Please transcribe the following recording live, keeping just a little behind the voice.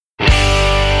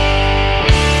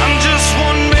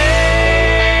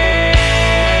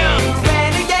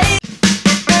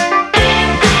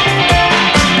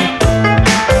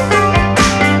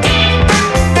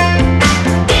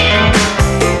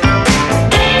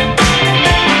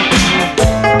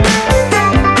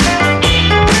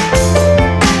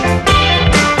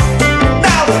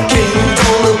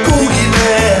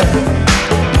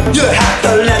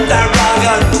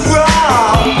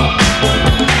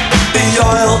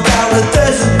down the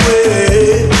desert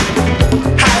way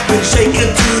has been shaken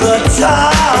to the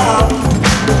top.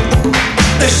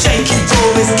 The shaky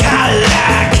drove his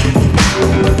Cadillac.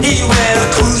 He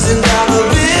went cruising down the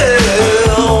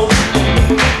hill.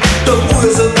 The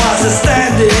wizard was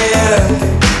standing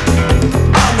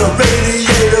on the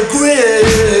radiator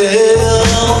grill.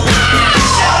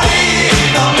 Shawty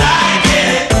don't like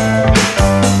it.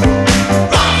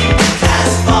 Rockin' the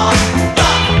Casbah,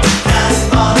 rockin' the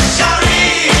Casbah. Shawty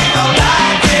don't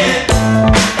like it.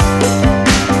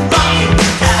 Rockin' the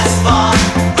Casbah,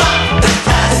 rockin' the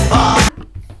Casbah.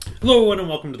 Hello, everyone, and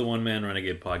welcome to the One Man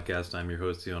Renegade Podcast. I'm your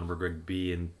host, the Honorable Greg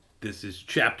B., and this is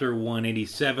Chapter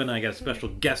 187. I got a special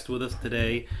guest with us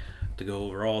today to go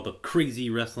over all the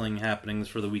crazy wrestling happenings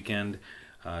for the weekend.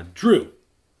 Drew,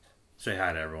 say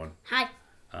hi to everyone. Hi.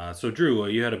 So, Drew,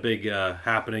 you had a big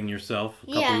happening yourself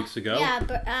a couple weeks ago. Yeah,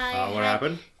 but what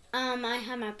happened? I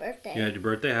had my birthday. You had your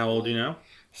birthday. How old are you now?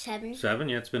 7. 7?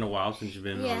 Yeah, it's been a while since you've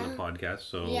been on the podcast.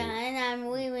 So Yeah, and I'm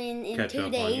leaving in catch 2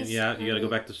 up days. on you. Yeah, you got to go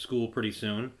back to school pretty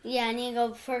soon. Yeah, I need to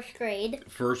go first grade.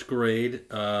 First grade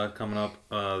coming up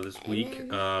this week.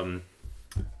 All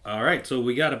right, so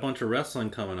we got a bunch of wrestling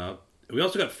coming up. We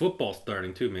also got football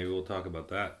starting too. Maybe we'll talk about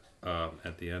that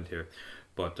at the end here.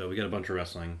 But we got a bunch of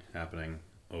wrestling happening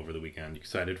over the weekend. You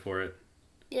excited for it?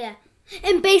 Yeah.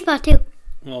 And baseball, too.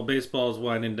 Well, baseball is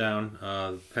winding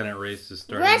down. Pennant race is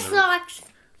starting. Red Sox.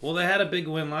 Well, they had a big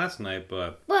win last night,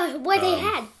 but What they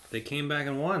had? they came back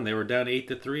and won. They were down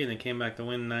 8-3, and they came back to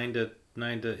win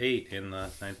 9-8 in the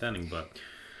ninth inning. But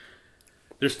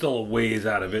they're still a ways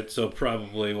out of it, so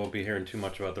probably won't be hearing too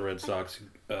much about the Red Sox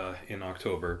in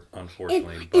October,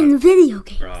 unfortunately. In video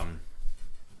games.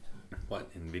 What,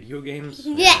 in video games?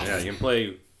 Yes. Yeah, you can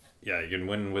play. Yeah, you can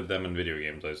win with them in video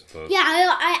games, I suppose. Yeah,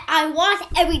 I watch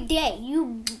every day.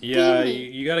 You Yeah, beat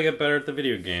me. you got to get better at the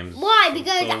video games. Why?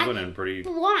 Because Still winning pretty.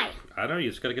 Why? I don't know.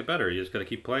 You just got to get better. You just got to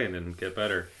keep playing and get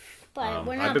better. But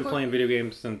we're not I've been playing video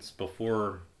games since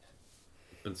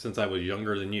I was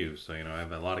younger than you, so I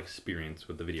have a lot of experience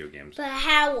with the video games. But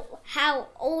how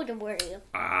old were you?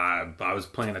 I was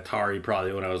playing Atari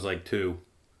probably when I was like 2.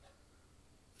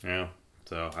 Yeah,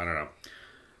 so I don't know.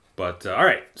 But all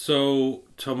right, so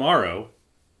tomorrow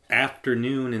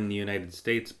afternoon in the United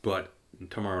States, but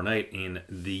tomorrow night in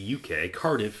the UK,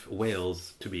 Cardiff,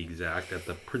 Wales to be exact, at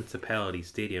the Principality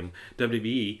Stadium,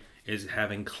 WWE is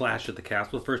having Clash at the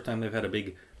Castle. The first time they've had a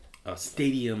big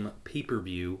stadium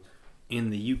pay-per-view in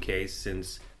the UK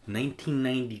since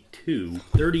 1992.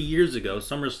 30 years ago,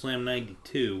 SummerSlam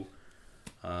 92,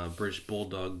 British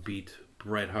Bulldog beat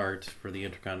Bret Hart for the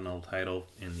Intercontinental title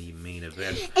in the main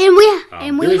event. And we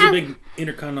there was have a big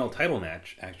Intercontinental title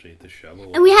match, actually, at the show.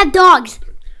 and we have dogs.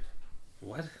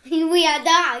 What? We have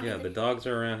dogs. Yeah, the dogs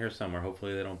are around here somewhere.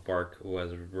 Hopefully they don't bark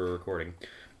as we're recording.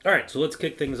 All right, so let's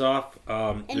kick things off.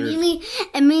 And me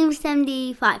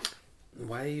 75.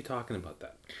 Why are you talking about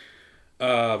that?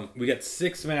 We got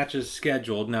 6 matches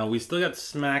scheduled. Now, we still got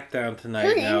SmackDown tonight.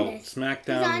 Who's now, in this?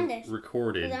 SmackDown Who's on this?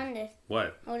 recorded. Who's on this?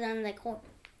 What? Who's on the court?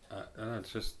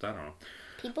 It's just, I don't know.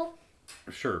 People?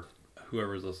 Sure.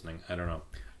 Whoever's listening. I don't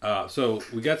know. So,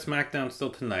 we got SmackDown still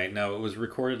tonight. Now, it was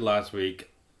recorded last week.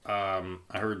 I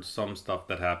heard some stuff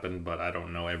that happened, but I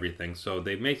don't know everything. So,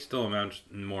 they may still announce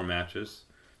more matches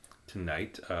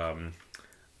tonight. I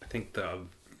think the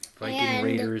Viking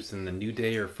Raiders and the New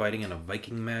Day are fighting in a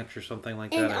Viking match or something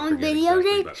like that. And I on forget video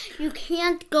exactly, games, you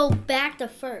can't go back to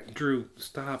first. Drew,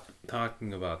 stop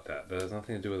talking about that. That has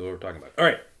nothing to do with what we're talking about. All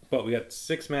right, but we got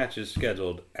 6 matches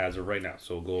scheduled as of right now,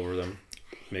 so we'll go over them,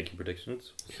 make your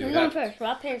predictions. See Who's what going happens. first?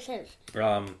 Rock, paper, scissors.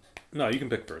 No, you can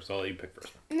pick first. I'll let you pick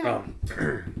first. No.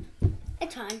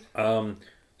 It's fine.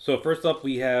 So first up,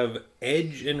 we have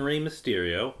Edge and Rey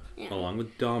Mysterio, along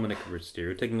with Dominic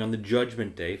Mysterio, taking on the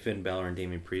Judgment Day, Finn Balor and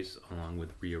Damian Priest, along with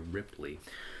Rhea Ripley.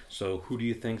 So who do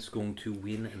you think's going to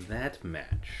win that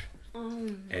match?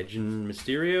 Edge and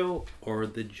Mysterio or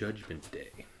the Judgment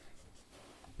Day?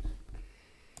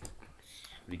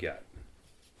 What do you got?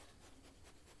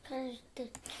 Because the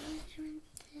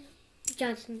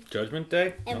Johnson. Judgment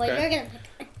Day? And what you're going to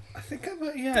pick. I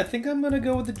think I'm gonna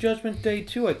go with the Judgment Day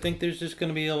too. I think there's just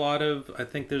gonna be a lot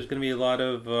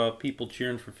of people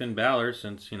cheering for Finn Balor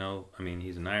since he's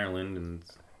in Ireland and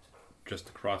just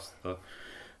across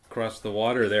the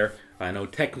water there. I know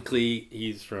technically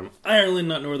he's from Ireland,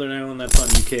 not Northern Ireland. That's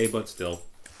not UK, but still,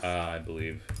 I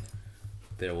believe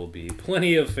there will be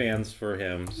plenty of fans for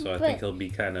him. So I think he'll be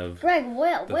kind of Greg,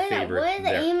 where favorite are the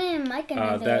there. Eamon and Mike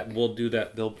gonna do that it? we'll do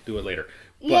that. They'll do it later.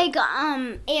 Like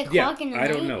 8 o'clock in the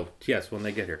night? I don't know. Yes, when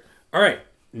they get here. All right.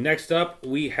 Next up,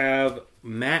 we have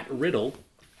Matt Riddle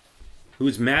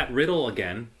who's Matt Riddle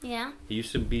again. Yeah. He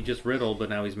used to be just Riddle, but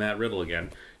now he's Matt Riddle again,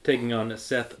 taking on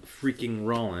Seth freaking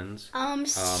Rollins.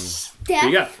 Steph. Who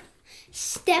you got?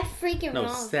 Steph freaking No,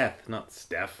 Rollins. Seth, not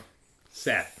Steph.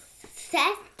 Seth.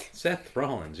 Seth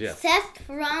Rollins, yeah. Seth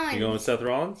Rollins. You going with Seth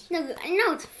Rollins? No,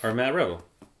 it's Or Matt Riddle?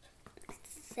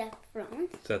 Seth Rollins.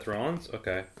 Seth Rollins?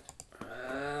 Okay.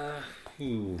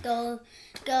 Go.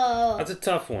 That's a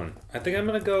tough one. I think I'm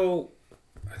gonna go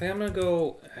with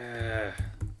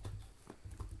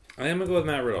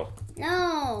Matt Riddle.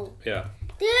 No. Yeah.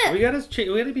 Dude. We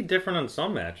gotta be different on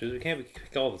some matches. We can't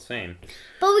be all the same.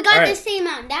 But we got All the right. same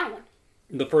on that one.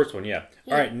 The first one, yeah.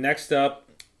 Yeah. All right, next up,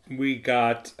 we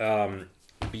got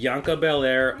Bianca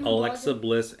Belair, Alexa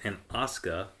Bliss, and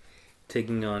Asuka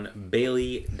taking on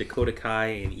Bayley, Dakota Kai,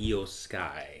 and Io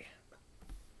Sky.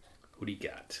 Who do you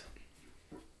got?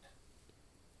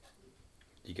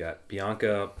 You got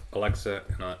Bianca, Alexa,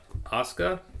 and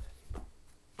Asuka?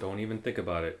 Don't even think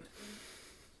about it.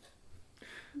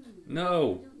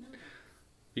 No.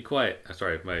 Be quiet.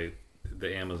 Sorry,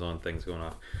 the Amazon thing's going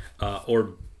off.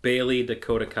 Or Bayley,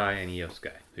 Dakota Kai, and Io Sky.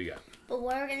 Who you got? But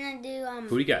we're gonna do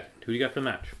Who do you got? Who do you got for the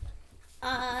match?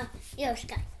 Io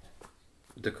Sky.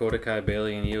 Dakota Kai,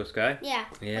 Bayley, and Io Sky? Yeah.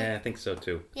 Yeah, I think so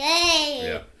too. Yay!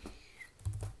 Yeah.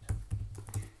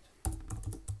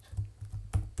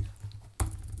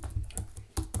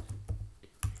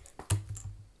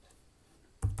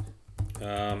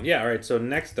 All right, so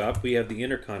next up, we have the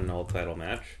Intercontinental title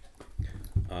match.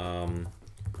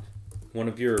 One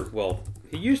of your,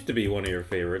 he used to be one of your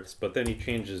favorites, but then he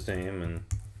changed his name, and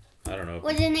I don't know if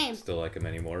What's his name? still like him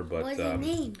anymore, but What's his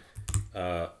name?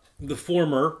 the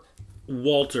former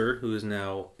Walter, who is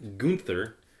now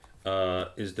Gunther,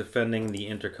 is defending the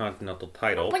Intercontinental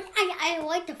title But I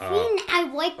like the Fiend.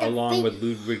 I like the along Fiend. with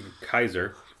Ludwig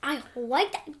Kaiser. I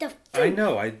like the Fiend. I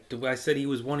know. I said he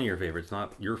was one of your favorites,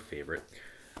 not your favorite.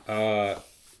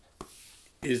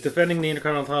 Is defending the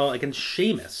Intercontinental title against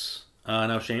Sheamus.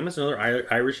 Now Sheamus, another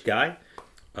Irish guy.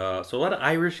 So a lot of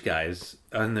Irish guys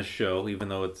on the show, even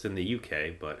though it's in the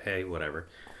UK. But hey, whatever.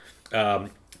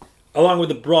 Along with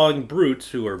the Brawling Brutes,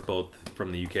 who are both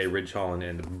from the UK, Ridge Holland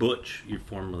and Butch,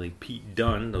 formerly Pete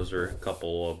Dunne. Those are a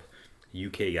couple of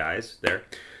UK guys there.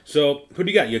 So, who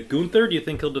do you got? You got Gunther? Do you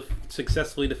think he'll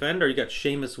successfully defend? Or you got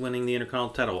Sheamus winning the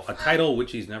Intercontinental title? A title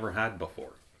which he's never had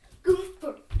before.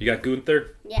 Gunther. You got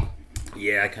Gunther? Yeah.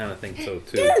 Yeah, I kind of think so,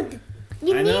 too. Dude,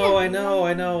 you I need know,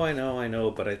 a- I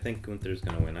know, but I think Gunther's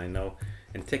going to win. I know.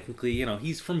 And technically,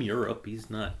 he's from Europe. He's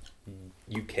not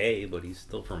UK, but he's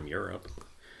still from Europe.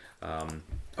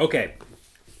 Okay.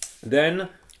 Then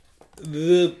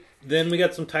we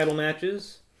got some title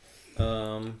matches.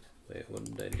 Wait, what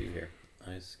did I do here?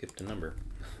 I skipped a number.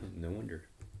 No wonder.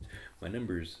 My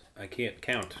numbers, I can't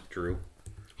count, Drew.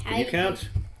 Can you count?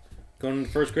 Going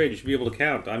into first grade, you should be able to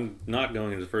count. I'm not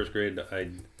going into first grade.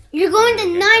 You're going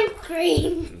to ninth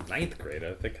grade. Ninth grade.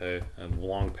 I think I'm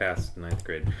long past ninth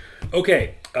grade.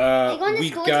 Okay. Are you going to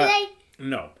school today?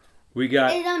 No. We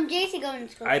got. Is JC going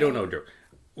to school I don't know, Drew.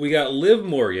 We got Liv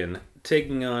Morgan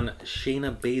taking on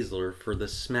Shayna Baszler for the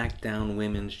SmackDown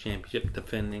Women's Championship,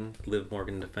 defending. Liv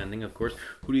Morgan defending, of course.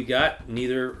 Who do you got?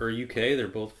 Neither are UK. They're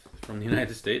both from the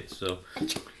United States, so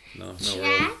no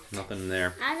real, nothing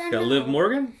there. I don't Got know. Liv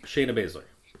Morgan, Shayna Baszler.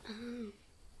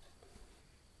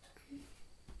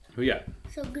 Who you got?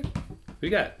 So good. Who you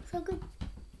got? So good.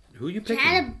 Who you picking?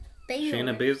 Shayna Baszler.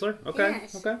 Shayna Baszler? Okay,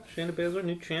 Yes. okay. Shayna Baszler,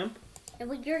 new champ. And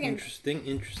what you're going to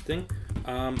Interesting.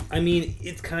 I mean,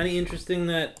 it's kind of interesting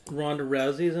that Ronda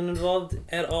Rousey isn't involved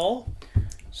at all.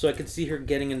 So I could see her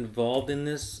getting involved in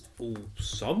this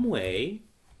some way.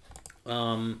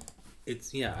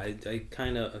 It's, yeah, I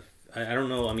kind of, I don't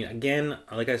know. I mean, again,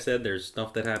 like I said, there's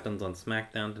stuff that happens on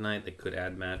SmackDown tonight that could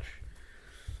add match.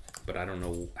 But I don't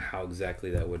know how exactly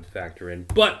that would factor in.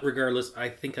 But regardless, I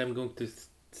think I'm going to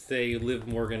say Liv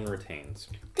Morgan retains.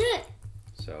 Good.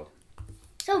 So...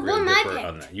 So Real what am I differ picking?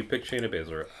 on that. You picked Shayna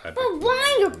Baszler. But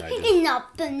why are you picking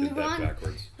up the did that wrong?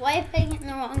 backwards. Why are you picking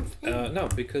the wrong thing? No,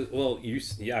 because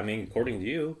I mean, according to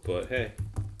you, but hey,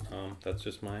 that's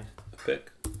just my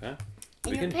pick. Okay?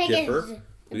 We And can your pick differ. is-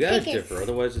 We your gotta pick is- differ,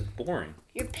 otherwise it's boring.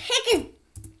 Your pick is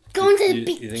going to the You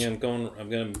beach. think I'm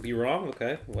gonna be wrong?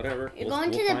 Okay, whatever. You're we'll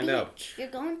going to the find beach. out. You're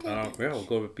going to the Yeah, beach. we'll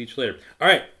go to the beach later. All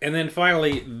right, and then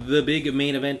finally, the big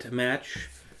main event match.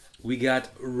 We got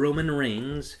Roman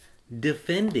Reigns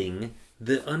defending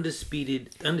the undisputed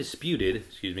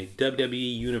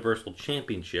WWE Universal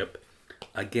Championship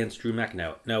against Drew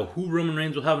McIntyre. Now, who Roman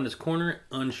Reigns will have in his corner,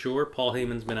 unsure. Paul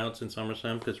Heyman's been out since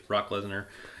SummerSlam because Brock Lesnar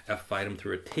F5'd him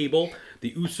through a table.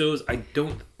 The Usos,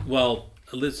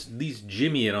 at least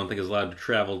Jimmy, I don't think is allowed to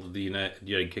travel to the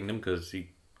United Kingdom because he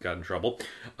got in trouble.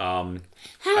 How he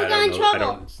got in I trouble?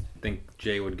 don't think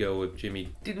Jay would go if Jimmy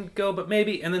didn't go, but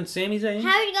maybe. And then Sami Zayn.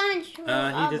 How he got in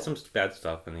trouble? He did some bad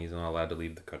stuff, and he's not allowed to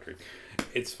leave the country.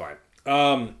 It's fine.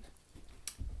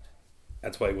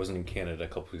 That's why he wasn't in Canada a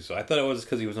couple weeks ago. I thought it was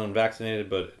because he was unvaccinated,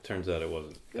 but it turns out it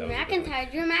wasn't. Drew That was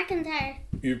McIntyre.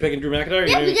 You're picking Drew McIntyre?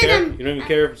 Yeah, You don't even because care? I'm- You don't even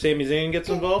care if Sami Zayn gets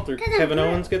involved or 'cause I'm Kevin good.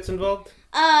 Owens gets involved?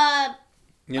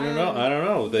 You don't know? I don't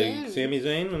know. Zayn. Sami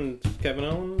Zayn and Kevin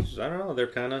Owens, I don't know. They're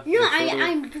kind of... No,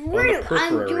 I'm Drew. I'm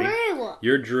periphery. Drew.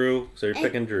 You're Drew, so you're And-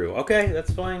 picking Drew. Okay,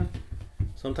 that's fine.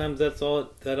 Sometimes that's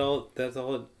all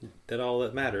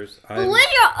that matters. But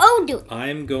what's your O doing?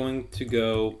 I'm going to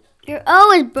go... Your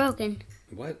O is broken.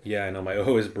 What? Yeah, I know. My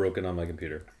O is broken on my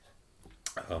computer.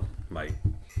 Yeah.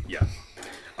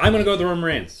 I'm going to go with Roman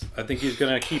Reigns. I think he's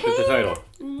going to keep the title.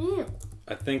 Yeah.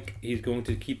 I think he's going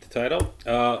to keep the title.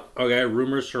 Okay,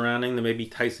 rumors surrounding that maybe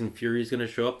Tyson Fury is going to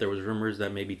show up. There was rumors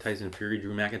that maybe Tyson Fury,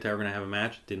 Drew McIntyre are going to have a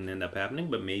match. Didn't end up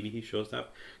happening, but maybe he shows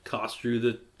up, costs Drew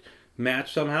the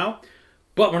match somehow.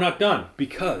 But we're not done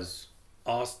because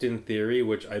Austin Theory,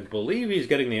 which I believe he's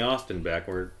getting the Austin back.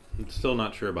 We're still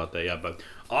not sure about that yet, but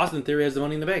Austin Theory has the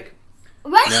Money in the Bank.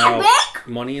 Money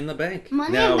Money in the Bank.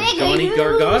 Money now, in the Bank. Johnny Are you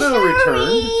Gargano sorry?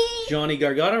 returned. Johnny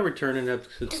Gargano returned and have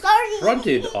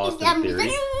confronted Austin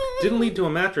Theory. Didn't lead to a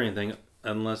match or anything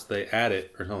unless they add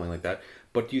it or something like that.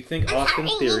 But do you think Austin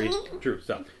Theory... Drew,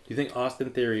 stop. Do you think Austin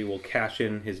Theory will cash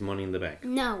in his Money in the Bank?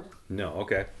 No. No,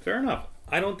 okay. Fair enough.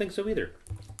 I don't think so either.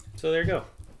 So there you go.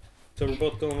 So we're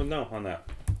both going with no on that.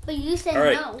 But you said All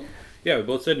right. no. Yeah, we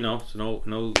both said no. So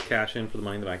no cash in for the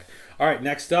Money in the Bank. All right,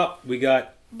 next up, we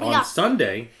got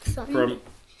Sunday from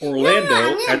Orlando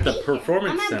I'm gonna at the be here.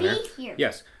 Performance I'm Center. gonna be here.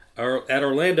 Yes, at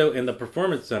Orlando in the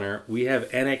Performance Center, we have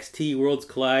NXT Worlds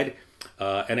Collide.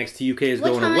 NXT UK is What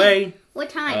going time? away. What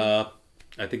time?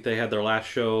 I think they had their last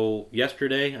show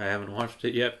yesterday. I haven't watched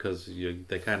it yet because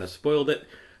they kind of spoiled it.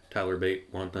 Tyler Bate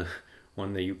won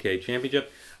the UK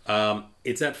Championship.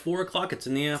 It's at 4 o'clock. It's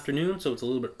in the afternoon, so it's a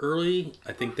little bit early.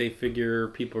 I think they figure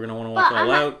people are going to want to watch But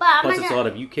All I'm Out. not- but I'm Plus, not it's a lot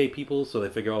of UK people, so they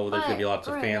figure, there's going to be lots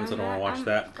of Great, fans that want to watch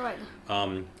that. Great.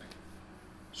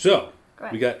 So,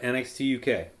 Great. we got NXT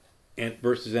UK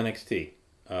versus NXT,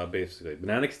 basically. But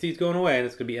NXT is going away, and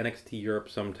it's going to be NXT Europe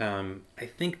sometime, I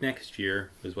think next year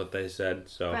is what they said.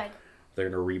 So, Right. they're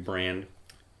going to rebrand.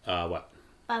 What?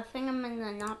 I think I'm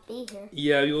gonna not be here.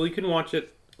 Yeah, well, you can watch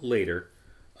it later.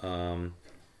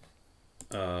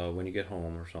 When you get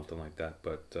home or something like that.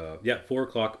 But, 4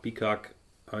 o'clock, Peacock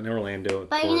in Orlando.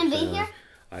 But you're gonna be here?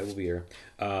 I will be here.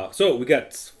 So, we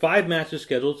got 5 matches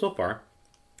scheduled so far.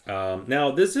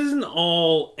 Now, this isn't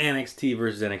all NXT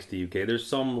versus NXT UK. There's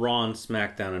some Raw and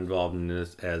SmackDown involved in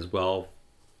this as well.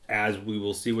 As we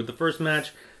will see with the first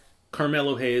match,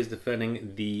 Carmelo Hayes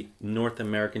defending the North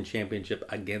American Championship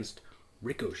against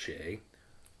Ricochet.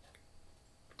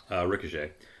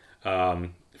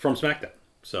 From SmackDown.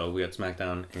 So we got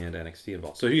SmackDown and NXT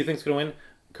involved. So who do you think's going to win?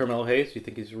 Carmelo Hayes? Do you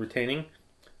think he's retaining,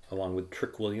 along with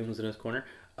Trick Williams in his corner,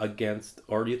 or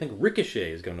do you think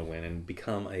Ricochet is going to win and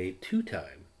become a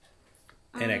 2-time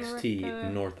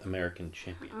NXT North American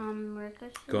champion?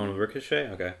 Ricochet. Going with Ricochet?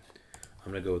 Okay.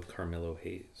 I'm going to go with Carmelo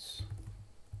Hayes.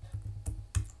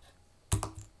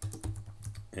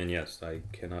 And yes, I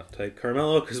cannot type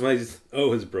Carmelo because my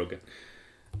O is broken.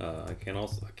 I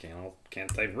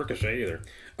can't type Ricochet either.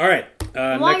 All right.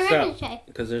 Why next Ricochet? up,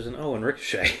 because there's an O in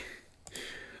Ricochet.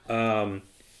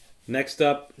 Next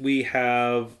up, we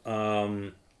have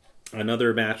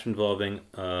another match involving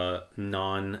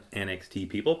non-NXT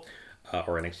people,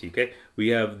 or NXT UK. We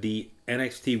have the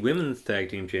NXT Women's Tag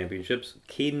Team Championships.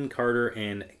 Kaden Carter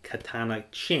and Katana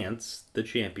Chance, the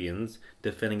champions,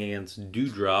 defending against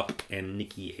Doudrop and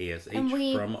Nikki ASH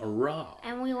from Raw.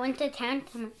 And we went to town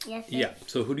tonight. Yes. Yeah,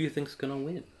 so who do you think's going to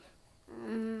win?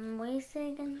 What do you say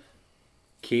again?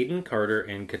 Kaden Carter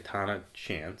and Katana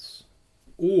Chance,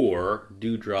 or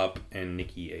Doudrop and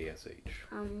Nikki ASH?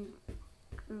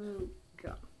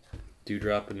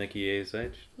 Doudrop and Nikki ASH?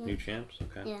 Yeah. New champs?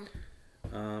 Okay. Yeah.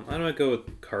 I'm going to go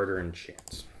with Carter and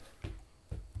Chance.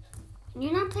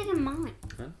 You're not taking mine.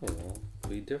 I know, well,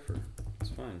 we differ.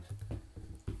 It's fine.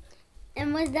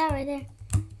 And what's that right there?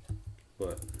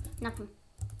 What? Nothing.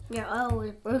 Your O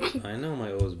is broken. I know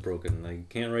my O is broken. I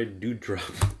can't write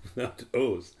Doudrop without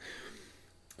O's.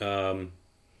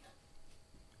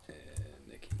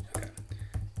 Nikki. Okay.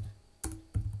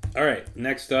 All right,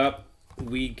 next up,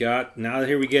 we got, now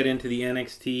here we get into the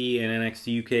NXT and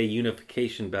NXT UK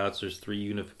unification bouts. There's 3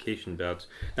 unification bouts.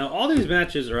 Now, all these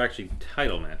matches are actually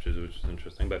title matches, which is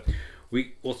interesting, but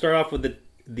we'll start off with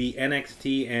the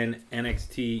NXT and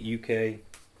NXT UK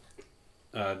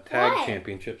tag What?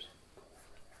 championships.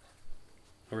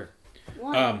 Over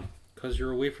Why? Because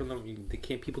you're away from them.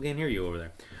 People can't hear you over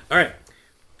there. All right.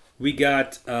 We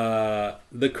got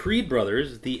the Creed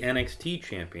brothers, the NXT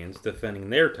champions, defending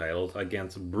their titles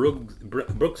against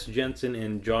Brooks Jensen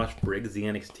and Josh Briggs, the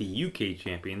NXT UK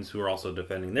champions, who are also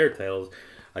defending their titles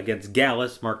against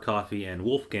Gallus, Mark Coffey, and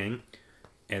Wolfgang.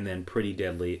 And then Pretty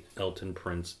Deadly, Elton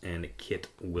Prince, and Kit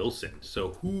Wilson.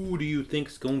 So who do you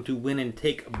think's going to win and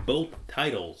take both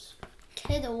titles?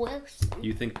 Kid Wilson.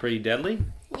 You think Pretty Deadly?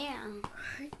 Yeah.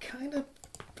 I kind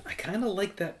of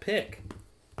like that pick.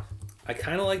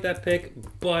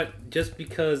 But just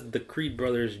because the Creed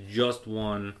brothers just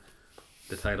won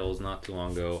the titles not too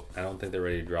long ago, I don't think they're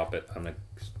ready to drop it. I'm gonna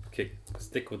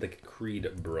stick with the Creed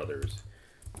brothers.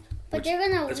 But they're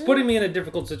gonna lose. It's putting me in a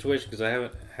difficult situation because I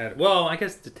haven't had. Well, I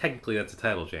guess technically that's a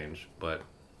title change, but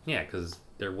yeah, because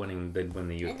they're winning. They'd win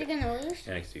the Is they gonna lose?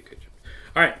 NXT UK.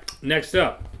 All right, next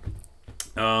up,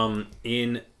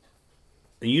 in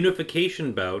a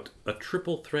unification bout, a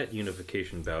triple threat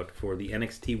unification bout for the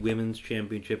NXT Women's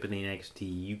Championship and the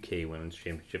NXT UK Women's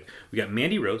Championship. We got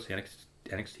Mandy Rose, the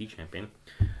NXT champion,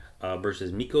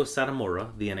 versus Miko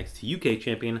Satomura, the NXT UK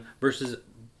champion, versus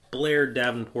Blair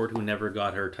Davenport, who never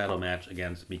got her title match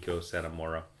against Miko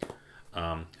Satomura,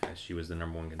 as she was the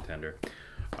number one contender.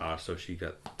 So she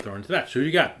got thrown into that. So who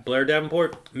you got? Blair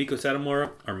Davenport, Miko Satomura,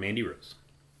 or Mandy Rose?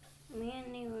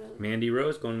 Mandy Rose. Mandy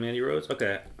Rose? Going Mandy Rose?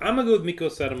 Okay. I'm going to go with Miko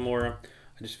Satomura.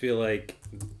 I just feel like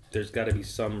there's got to be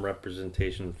some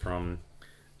representation from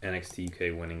NXT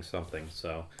UK winning something.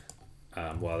 So,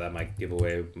 well, that might give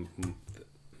away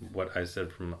what I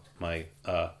said from my...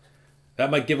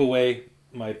 that might give away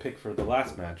my pick for the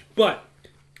last match. But...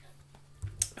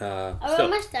 Oh, still.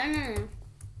 almost done now.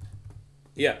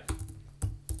 Yeah.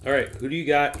 All right. Who do you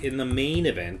got in the main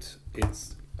event?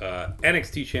 It's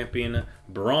NXT champion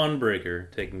Braun Breaker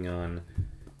taking on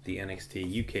the NXT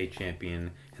UK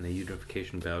champion in the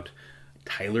unification bout,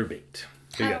 Tyler Bate.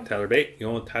 Who you got? Tyler Bate? You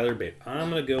going with Tyler Bate?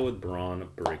 I'm going to go with Braun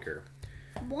Breaker.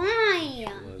 Why?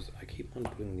 I keep on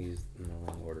putting these in the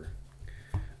wrong order.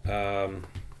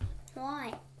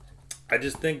 Why? I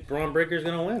just think Braun Breaker's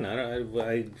going to win.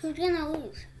 Who's gonna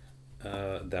lose?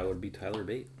 That would be Tyler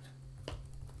Bate.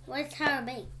 What's Tyler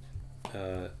Bate?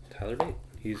 Tyler Bate.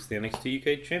 He's the NXT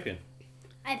UK champion.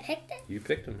 I picked it? You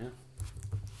picked him, yeah.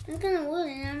 Who's gonna lose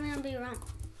and I'm gonna be wrong?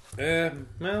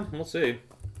 Well, we'll see.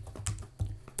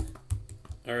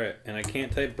 Alright, and I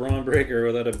can't type Braun Breaker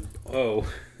without a O.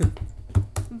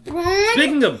 Braun?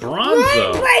 Speaking of bronze, Braun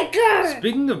though. Breaker!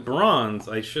 Speaking of bronze,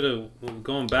 I should have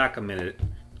gone back a minute.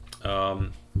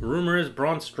 Rumor is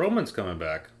Braun Strowman's coming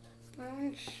back.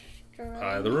 Braun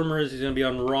Strowman. The rumor is he's going to be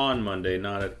on Raw on Monday,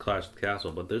 not at Clash of the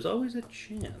Castle, but there's always a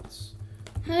chance.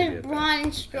 Who's Braun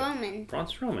Strowman? Braun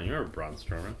Strowman, you're a Braun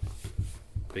Strowman.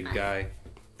 Big guy,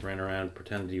 ran around,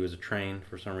 pretended he was a train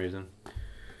for some reason.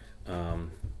 How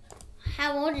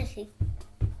old is he?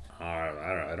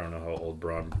 I don't know how old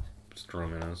Braun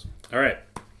Strowman is. All right,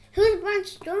 Who's Braun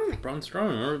Strowman? Braun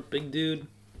Strowman, remember, big dude.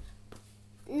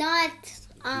 Not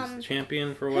He's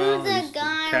champion for a who's while. the He's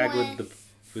guy tagged with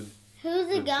who's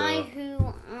the with, guy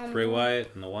who Bray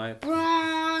Wyatt and the Wyatt.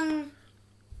 Braun?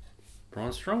 Braun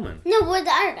Strowman. No, what's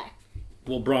the other guy?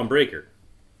 Well, Braun Breaker.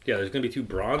 Yeah, there's gonna be two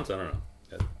Brauns. I don't know.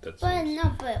 That's But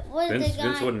no, but what's Vince, the guy?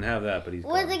 Vince wouldn't have that, but he's.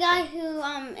 What's gone. the guy who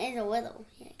is a little?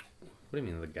 What do you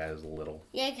mean the guy is little?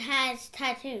 Yeah, has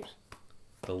tattoos.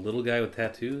 The little guy with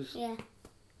tattoos? Yeah.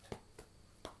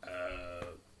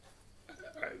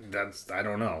 I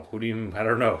don't know. Who do you? I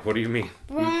don't know. What do you mean?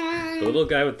 Braun. The little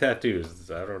guy with tattoos.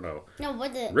 I don't know. No,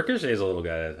 what the Ricochet's a little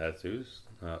guy that has tattoos.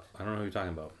 I don't know who you're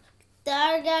talking about. the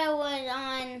other guy was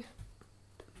on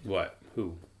What?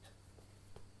 Who?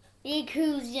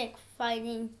 Yakuza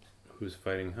fighting. Who's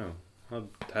fighting who? Well,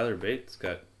 Tyler Bates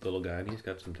got the little guy and he's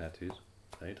got some tattoos. Is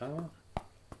that what you're talking about?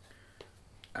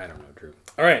 I don't know, Drew.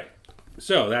 All right.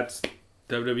 So that's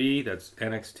WWE. That's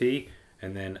NXT.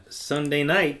 And then Sunday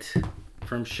night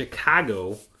from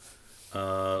Chicago,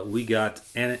 we got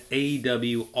an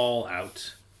AEW All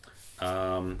Out.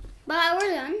 But we're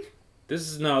done.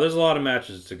 There's a lot of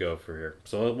matches to go for here.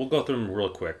 So we'll go through them real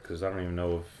quick because I don't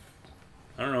know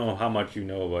how much you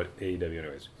know about AEW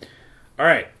anyways. All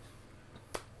right.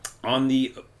 On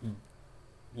the,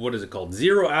 what is it called?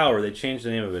 0 Hour. They changed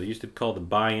the name of it. It used to be called the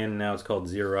Buy-In. Now it's called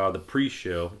 0 Hour. The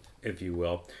pre-show, if you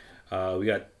will. We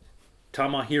got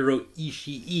Tomohiro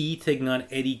Ishii taking on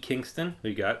Eddie Kingston. Who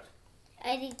you got?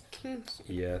 Eddie Kingston.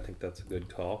 Yeah, I think that's a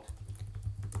good call.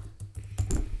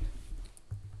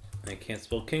 I can't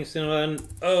spell Kingston without an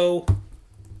O.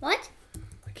 What?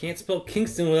 I can't spell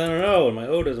Kingston without an O, and my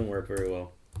O doesn't work very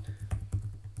well.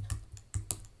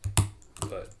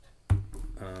 But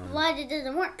Why it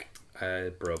doesn't work?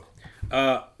 it broke.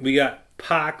 We got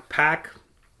Pac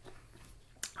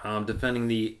defending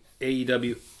the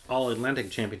AEW All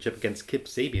Atlantic Championship against Kip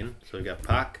Sabian. So we got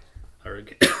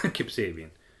Kip Sabian.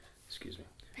 Excuse me.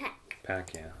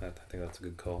 Pac, yeah. I think that's a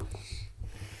good call. I'm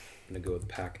going to go with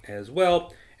Pac as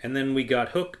well. And then we got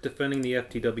Hook defending the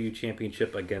FTW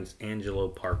Championship against Angelo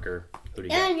Parker. Who do you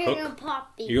got? Angelo Hook?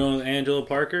 Poppy. You going with Angelo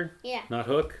Parker? Yeah. Not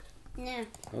Hook? No.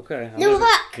 Okay. No,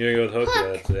 Hook. You're going to go with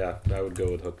Hook? Hook. Yeah, I would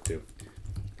go with Hook too.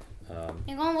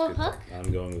 You're going with Hook?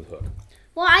 I'm going with Hook.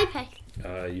 Well, I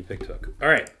picked. You picked Hook. All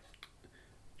right.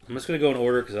 I'm just going to go in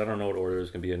order because I don't know what order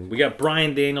it's going to be in. We got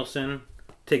Bryan Danielson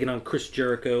taking on Chris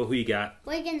Jericho. Who you got?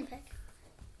 What are you going to pick?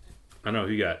 I know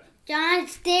who you got. John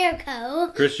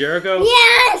Jericho. Chris Jericho?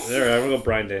 Yes! There, I'm going to go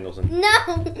Bryan Danielson.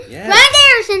 No. Yes.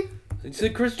 Bryan Danielson. You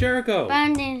said Chris Jericho.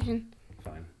 Bryan Danielson.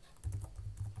 Fine.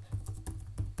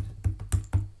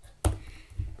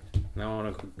 Now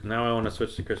I want to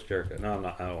switch to Chris Jericho. No, I'm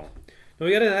not. I won't. No,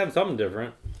 we got to have something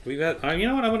different. We've got. You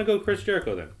know what? I'm going to go Chris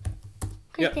Jericho then.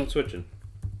 Yep, I'm switching.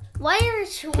 Why are you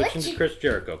Switching to switching? Chris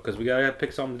Jericho because we got to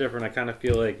pick something different. I kind of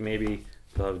feel like maybe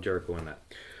they'll have Jericho in that.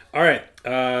 All right.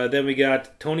 Then we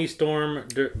got Tony Storm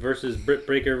versus Britt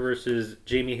Baker versus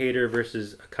Jamie Hayter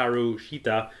versus Hikaru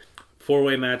Shida.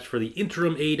 4-way match for the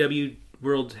interim AEW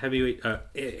World Heavyweight,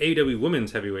 AEW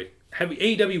Women's Heavyweight,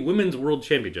 AEW Women's World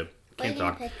Championship. Can't What are you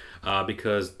talk gonna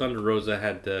because Thunder Rosa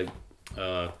had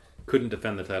to couldn't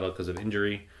defend the title because of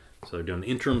injury, so they're doing the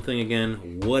interim thing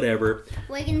again. Whatever.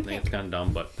 What are you I going to think pick? it's kind of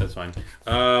dumb, but that's fine.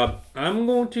 I'm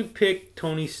going to pick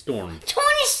Tony Storm. Tony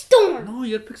Storm. No,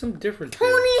 you gotta pick something different.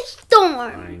 Tony Storm.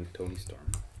 Fine, Tony Storm.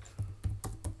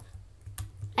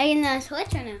 Are you going to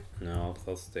switch or no? No,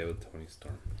 I'll stay with Tony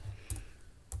Storm.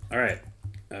 All right.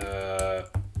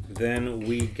 Then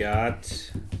we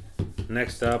got.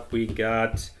 Next up, we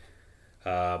got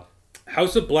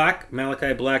House of Black,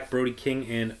 Malachi Black, Brody King,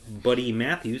 and Buddy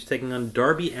Matthews taking on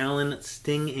Darby Allin,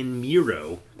 Sting, and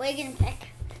Miro. What are you going to pick?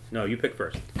 No, you pick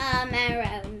first.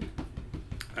 Arrow.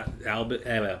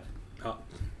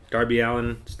 Darby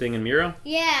Allin, Sting, and Miro.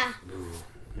 Yeah.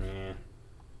 Yeah.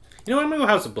 You know what? I'm gonna go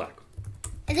House of Black.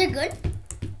 Is it good?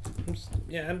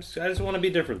 I just want to be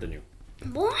different than you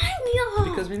Why, no?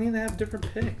 because we need to have different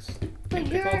picks. But Can't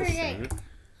you're pick all the already- same.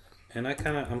 And I'm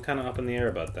kind of up in the air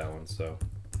about that one. So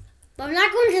But I'm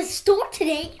not going to the store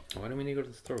today. why do we need to go to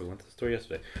the store? We went to the store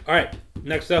yesterday. All right.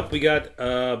 Next up, we got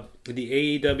the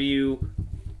AEW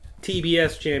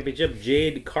TBS Championship.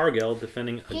 Jade Cargill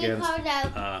defending Jade against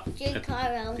Cargill. Jade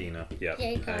Cargill. Athena. Yeah,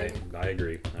 Jade Cargill. I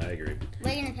agree. What are you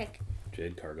going to pick?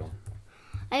 Jade Cargill.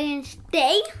 Are you going to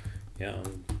stay? Yeah,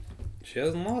 she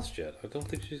hasn't lost yet. I don't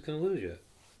think she's gonna lose yet.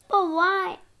 But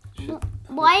why? She-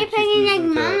 Why are you think she's picking like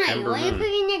losing to mine? Ember Why are you Moon.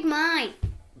 picking like mine?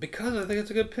 Because I think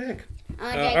it's a good pick.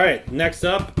 Okay. All right, next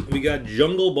up we got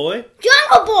Jungle Boy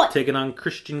Jungle Boy! taking on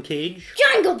Christian Cage.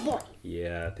 Jungle Boy!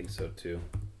 Yeah, I think so too.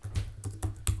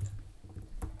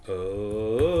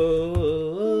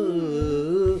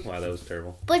 Oh, wow, that was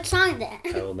terrible. What song is that?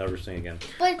 I will never sing again.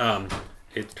 But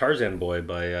It's Tarzan Boy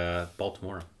by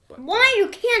Baltimore. But, why you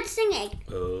can't sing it?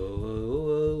 oh,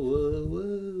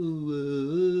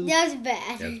 That was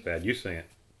bad. that's bad. You sing it.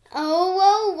 Oh,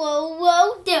 whoa, whoa,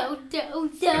 whoa, do, do,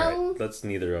 do. All right, let's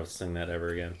neither of us sing that ever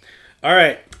again. All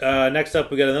right, next up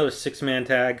we got another 6-man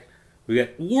tag. We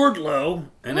got Wardlow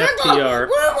and FTR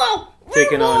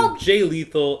taking on Jay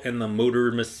Lethal and the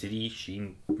Motor City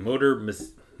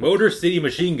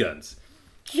Machine Guns.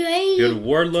 Jay. You got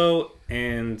Wardlow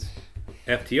and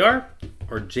FTR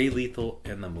or Jay Lethal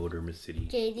and the Motor City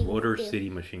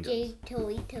Machine Guns. Jay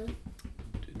Toledo.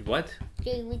 What?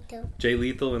 Jay Lethal. Jay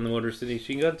Lethal and the Motor City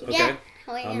Machine Guns? Okay. Yeah.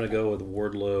 Wait, I'm gonna go with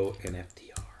Wardlow and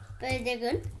FTR. But is it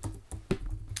good?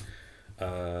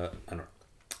 I don't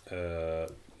know.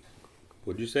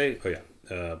 What'd you say? Oh yeah.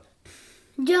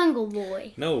 Jungle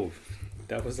Boy. No,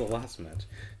 that was the last match.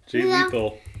 Jay Yeah.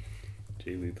 Lethal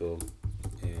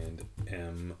and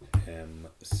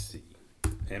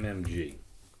MMG.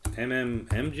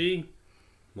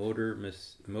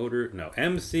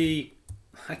 MC.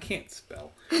 I can't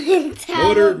spell.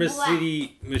 Motor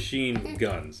City Machine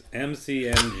Guns.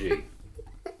 MCMG.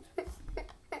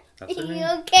 That's her You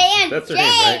name? can't That's her name,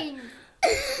 right?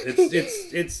 change.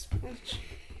 It's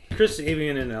Chris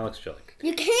Avian and Alex Jellick.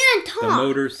 You can't The talk.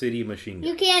 Motor City Machine Guns.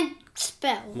 You can't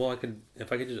spell. Well,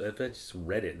 if I just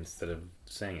read it instead of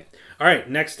saying it. All right,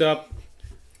 next up,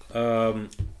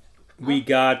 we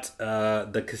got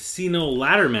the Casino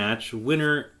Ladder match.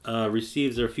 Winner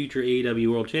receives their future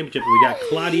AEW World Championship. We got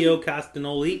Claudio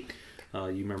Castagnoli.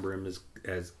 You remember him as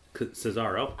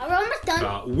Cesaro. Are we almost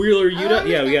done? Wheeler Yuta. almost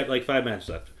Yeah, we done. got like 5 matches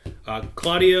left.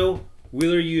 Claudio,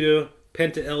 Wheeler Yuta,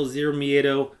 Penta El Zero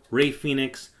Miedo, Rey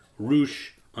Fenix,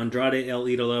 Roosh, Andrade El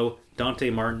Idolo, Dante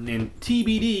Martin, and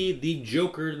TBD, the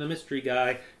Joker, the mystery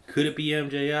guy. Could it be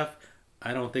MJF?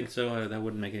 I don't think so. That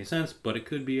wouldn't make any sense, but it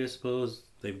could be, I suppose.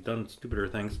 They've done stupider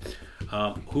things.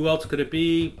 Who else could it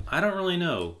be? I don't really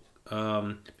know.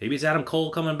 Maybe it's Adam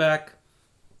Cole coming back.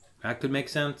 That could make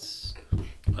sense.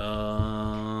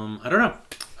 I don't know.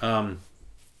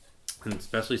 And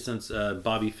especially since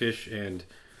Bobby Fish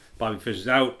is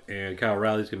out and Kyle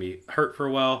O'Reilly's going to be hurt for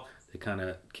a while. They kind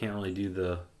of can't really do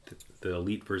the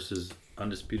Elite versus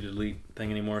Undisputed Elite thing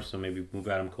anymore. So maybe move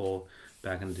Adam Cole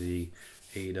back into the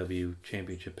AEW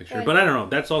Championship picture. Right. But I don't know.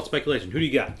 That's all speculation. Who do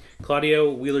you got?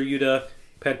 Claudio, Wheeler Yuta,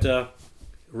 Penta,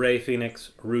 Ray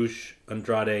Phoenix, Roosh,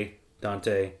 Andrade,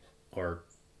 Dante, or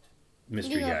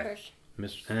mystery You go guy? first.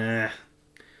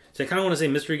 So I kind of want to say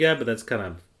mystery guy, but that's kind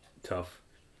of tough.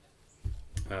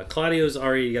 Claudio's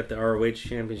already got the ROH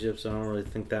championship, so I don't really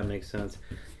think that makes sense.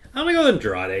 I'm going to go with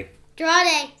Andrade.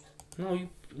 Andrade. No, you...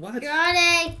 What?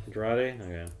 Andrade. Andrade?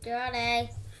 Okay, Andrade.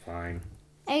 fine.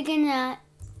 Are you gonna...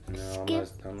 No,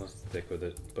 I'm gonna stick with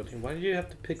it. But why did you have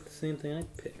to pick the same thing I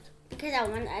picked? Because I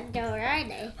want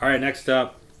Andrade. All right, next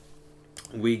up,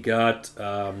 we got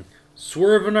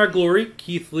Swerve in Our Glory,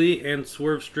 Keith Lee and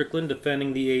Swerve Strickland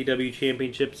defending the AEW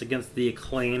championships against the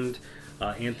Acclaimed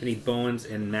Anthony Bowens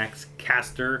and Max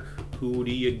Caster. Who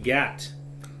do you got?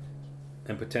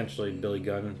 And potentially Billy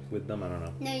Gunn with them. I don't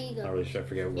know. No, you go. Not really sure. I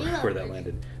forget You go where that first.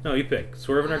 landed. No, you pick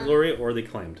Swerve in Our Glory or the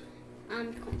Acclaimed.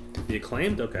 The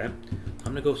Acclaimed? Okay. I'm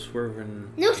gonna go Swerve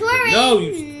and... No swearing. No,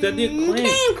 you said the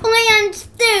Acclaimed. Clan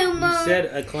Sturmer. You said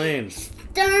Acclaimed.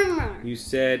 Sturmer. You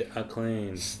said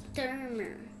Acclaimed.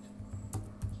 Sturmer.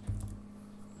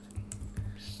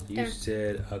 You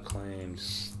said Acclaimed.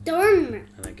 Sturmer.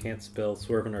 And I can't spell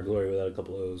Swerve in Our Glory without a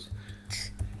couple O's.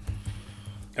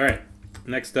 Alright.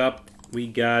 Next up, we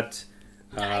got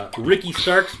Ricky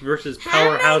Starks versus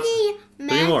Powerhouse. How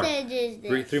many Three more. messages is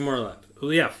this? Three more left.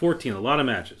 Well, yeah, 14. A lot of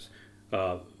matches.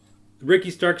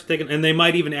 Ricky Starks taking... And they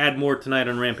might even add more tonight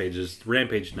on Rampage. It's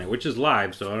Rampage tonight, which is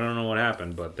live, so I don't know what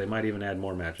happened, but they might even add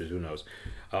more matches. Who knows?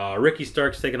 Ricky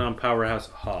Starks taking on Powerhouse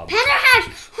Hobbs.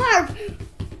 Powerhouse Harp.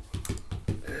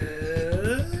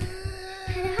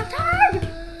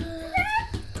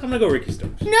 I'm gonna go Ricky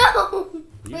Starks. No.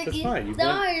 That's fine. You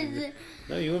Stars. went,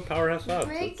 no, you went Powerhouse Hobbs.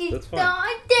 Ricky That's fine.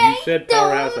 Stars. You said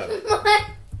Powerhouse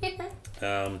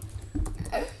Hobbs.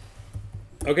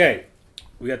 Okay,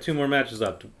 we got two more matches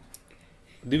up.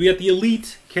 We got the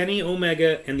Elite, Kenny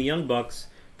Omega, and the Young Bucks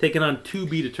taking on to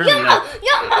be determined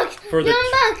Young Bucks. for the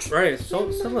Young Bucks. right. So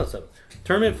let's up.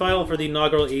 Tournament final for the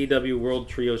inaugural AEW World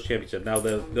Trios Championship. Now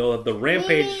the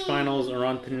Rampage finals are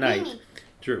on tonight.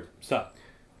 Drew, stop.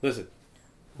 Listen,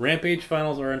 Rampage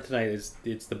finals are on tonight.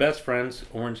 It's the Best Friends,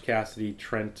 Orange Cassidy,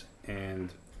 Trent,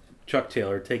 and Chuck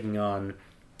Taylor taking on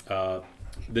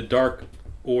the Dark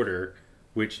Order,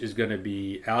 which is going to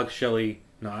be Alex Shelley.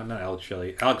 No, not Alex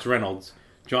Shelley. Alex Reynolds,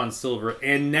 John Silver,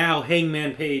 and now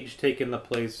Hangman Page taking the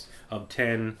place of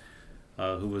 10,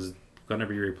 who was going to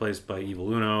be replaced by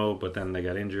Evil Uno, but then they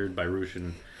got injured by Roosh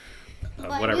and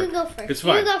whatever. You go first. It's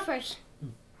fine. You go first.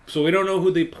 So we don't know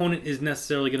who the opponent is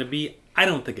necessarily going to be. I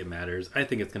don't think it matters. I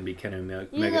think it's going to be Kenny go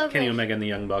Omega first. and the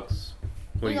Young Bucks.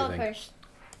 What do you go think? first.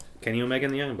 Kenny Omega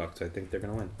and the Young Bucks. I think they're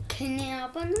going to win. Can you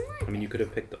open the I mean, you could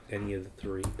have picked any of the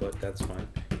three, but that's fine.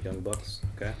 Young Bucks,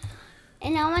 okay?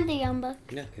 And I want the Young Bucks.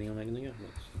 Yeah, Kenny Omega and the Young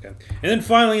Bucks, okay? And then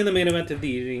finally, in the main event of the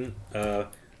evening, a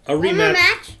One more rematch.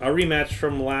 match? A rematch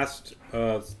from last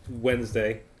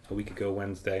Wednesday, a week ago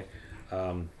Wednesday,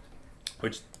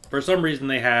 which for some reason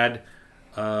they had.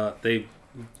 They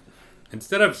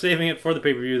instead of saving it for the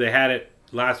pay-per-view, they had it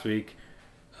last week.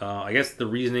 I guess the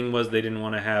reasoning was they didn't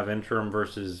want to have interim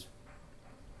versus...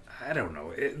 I don't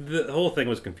know. The whole thing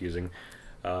was confusing.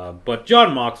 But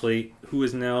Jon Moxley, who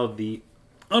is now the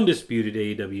undisputed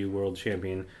AEW World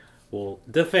Champion, will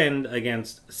defend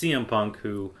against CM Punk,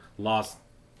 who lost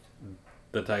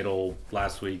the title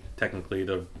last week, technically,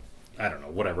 I don't know,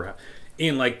 whatever,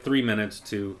 in like 3 minutes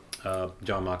to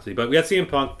Jon Moxley. But we got CM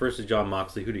Punk versus Jon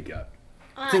Moxley. Who do you got?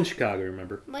 It's in Chicago,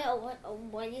 remember? Wait,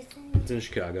 what do you think? It's in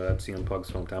Chicago. That's CM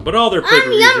Punk's hometown. But all their Young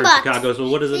pay-per-views are in Bucks. Chicago, so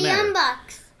what does it The matter? Young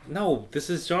Bucks. No,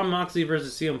 this is Jon Moxley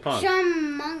versus CM Punk.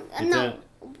 John Monk. No.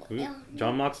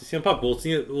 Jon Moxley, CM Punk. Will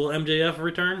MJF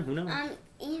return? Who knows?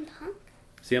 Ian Punk.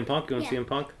 CM Punk? You want Yeah. CM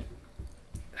Punk?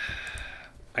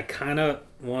 I kind of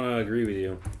want to agree with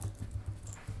you.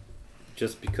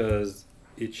 Just because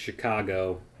it's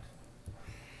Chicago.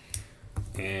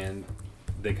 And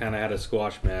they kind of had a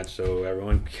squash match, so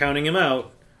everyone counting him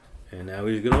out. And now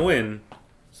he's going to win.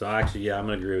 So actually, yeah, I'm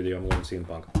going to agree with you. I'm going to CM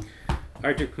Punk. All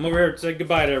right, dude, come over here and say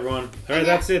goodbye to everyone. All right,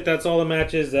 that's it. That's all the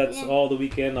matches. That's all the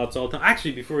weekend. That's all time.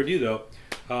 Actually, before we do,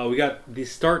 though, we got the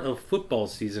start of football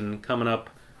season coming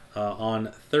up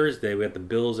on Thursday. We got the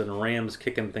Bills and Rams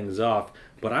kicking things off.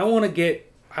 But I want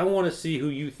to see who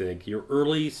you think. Your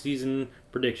early season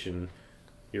prediction.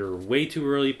 Your way too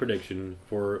early prediction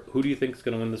for who do you think is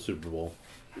going to win the Super Bowl?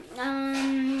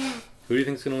 Who do you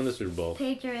think is going to win the Super Bowl?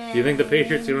 Patriots. Do you think the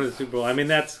Patriots are going to win the Super Bowl? I mean,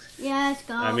 that's... Yes,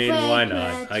 go I mean, why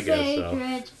not? I guess so.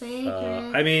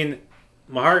 Patriots. I mean,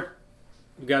 my heart,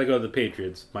 got to go to the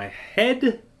Patriots. My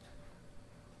head,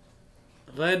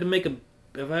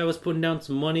 if I was putting down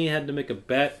some money, had to make a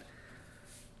bet,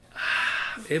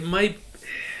 it might...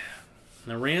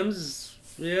 The Rams,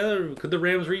 could the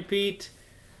Rams repeat?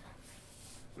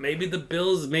 Maybe the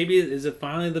Bills, is it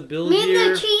finally the Bills Maybe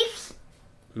year? the Chiefs.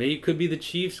 Maybe it could be the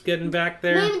Chiefs getting back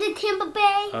there. Maybe the Tampa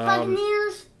Bay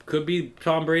Buccaneers. Could be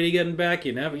Tom Brady getting back.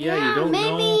 You never, you don't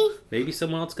know. Maybe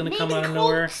someone else going to come out of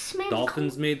nowhere.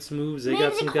 Dolphins made some moves. They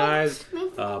got some guys.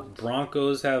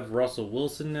 Broncos have Russell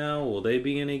Wilson now. Will they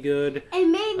be any good?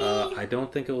 And maybe I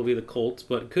don't think it will be the Colts,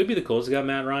 but it could be the Colts. They got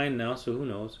Matt Ryan now, so who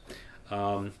knows?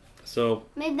 So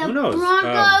maybe the who knows?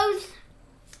 Broncos.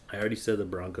 I already said the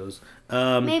Broncos.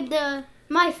 Maybe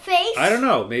my face. I don't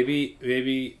know.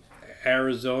 Maybe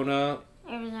Arizona.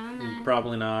 Arizona.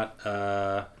 Probably not.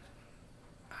 I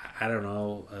don't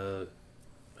know.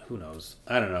 Who knows?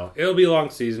 I don't know. It'll be a long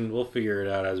season. We'll figure it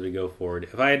out as we go forward.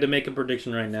 If I had to make a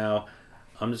prediction right now,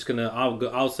 I'm just gonna.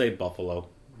 I'll say Buffalo.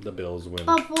 The Bills win.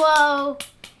 Buffalo.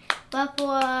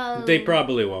 They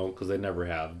probably won't because they never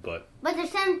have. But there's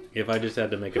some. if I just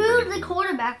had to make a Who's prediction, the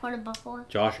quarterback for the Buffalo?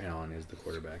 Josh Allen is the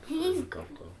quarterback. He's for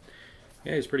Buffalo.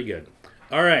 Yeah, he's pretty good.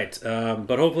 All right,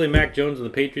 but hopefully Mac Jones and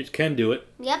the Patriots can do it.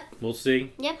 Yep. We'll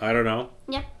see. Yep. I don't know.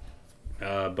 Yep.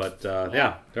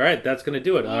 Yeah. All right, that's going to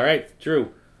do it. Yeah. All right,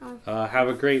 Drew. Have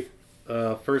a great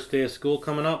first day of school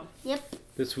coming up Yep.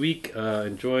 this week.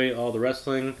 Enjoy all the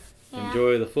wrestling. Yeah.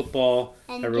 Enjoy the football.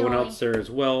 Enjoy. Everyone else there as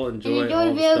well. Enjoy, And all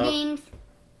the video stuff. games.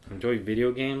 Enjoy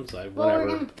video games. Well, Whatever. we're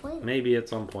gonna play them. Maybe at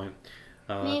some point.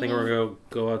 I think Maybe. we're going to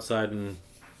go outside and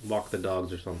walk the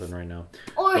dogs or something right now.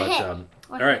 Or But, hit. all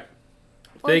right.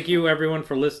 Thank you, everyone,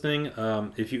 for listening.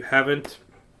 If you haven't,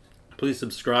 please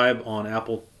subscribe on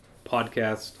Apple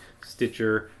Podcasts,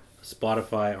 Stitcher,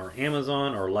 Spotify, or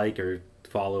Amazon, or like or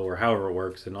follow or however it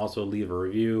works, and also leave a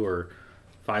review or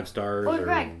 5 stars Or or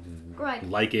Greg.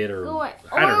 like it or Greg.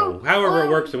 I don't know. However it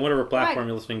Or- works and whatever platform Greg.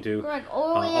 you're listening to. Greg.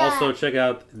 Also, check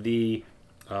out the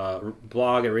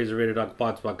blog at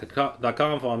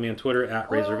razorvader.blogspot.com. Follow me on Twitter at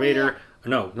razorvader.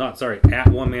 At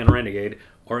One Man Renegade,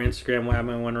 or Instagram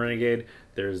One Renegade.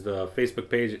 There's the Facebook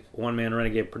page One Man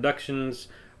Renegade Productions.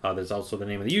 There's also the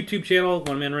name of the YouTube channel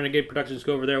One Man Renegade Productions.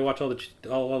 Go over there, watch all the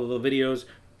videos,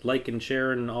 like and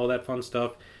share and all that fun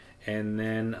stuff. And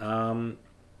then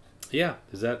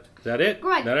is that it?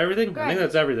 Greg. Is that everything? I Greg. think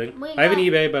that's everything. We I have an got-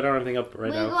 eBay, but I don't have anything up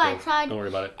right we now. go So outside don't worry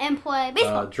about it. and play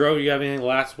baseball. Dro, you have anything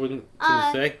last to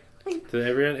say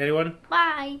to anyone?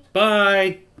 Bye.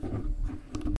 Bye.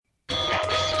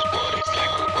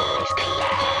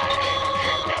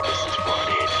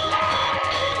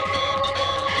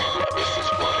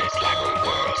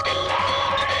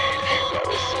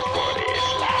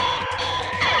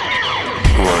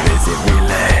 What is it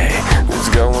really? What's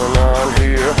going on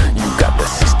here? You got the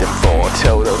system for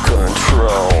total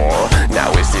control. Now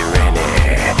is there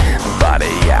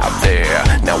anybody out there?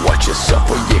 Now watch yourself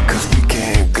or you